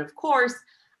information, and then of course,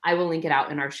 I will link it out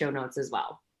in our show notes as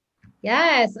well.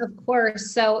 Yes, of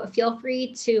course. So feel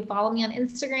free to follow me on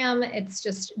Instagram. It's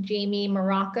just Jaime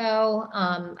Morocco.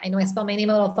 I know I spell my name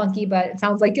a little funky, but it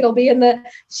sounds like it'll be in the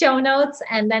show notes.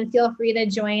 And then feel free to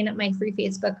join my free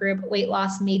Facebook group, Weight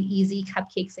Loss Made Easy,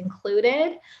 Cupcakes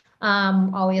Included.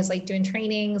 Always like doing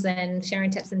trainings and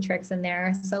sharing tips and tricks in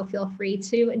there. So feel free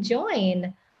to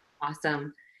join.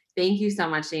 Awesome. Thank you so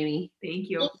much, Jaime.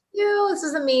 Thank you. Thank you. This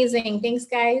is amazing. Thanks,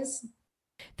 guys.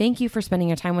 Thank you for spending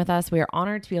your time with us. We are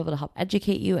honored to be able to help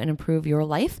educate you and improve your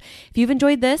life. If you've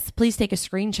enjoyed this, please take a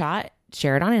screenshot,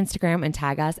 share it on Instagram, and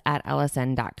tag us at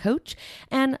lsn.coach,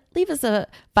 and leave us a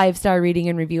 5-star rating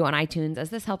and review on iTunes, as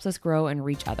this helps us grow and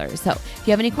reach others. So if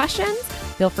you have any questions,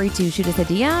 feel free to shoot us a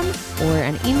DM or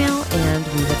an email, and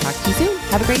we will talk to you soon.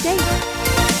 Have a great day.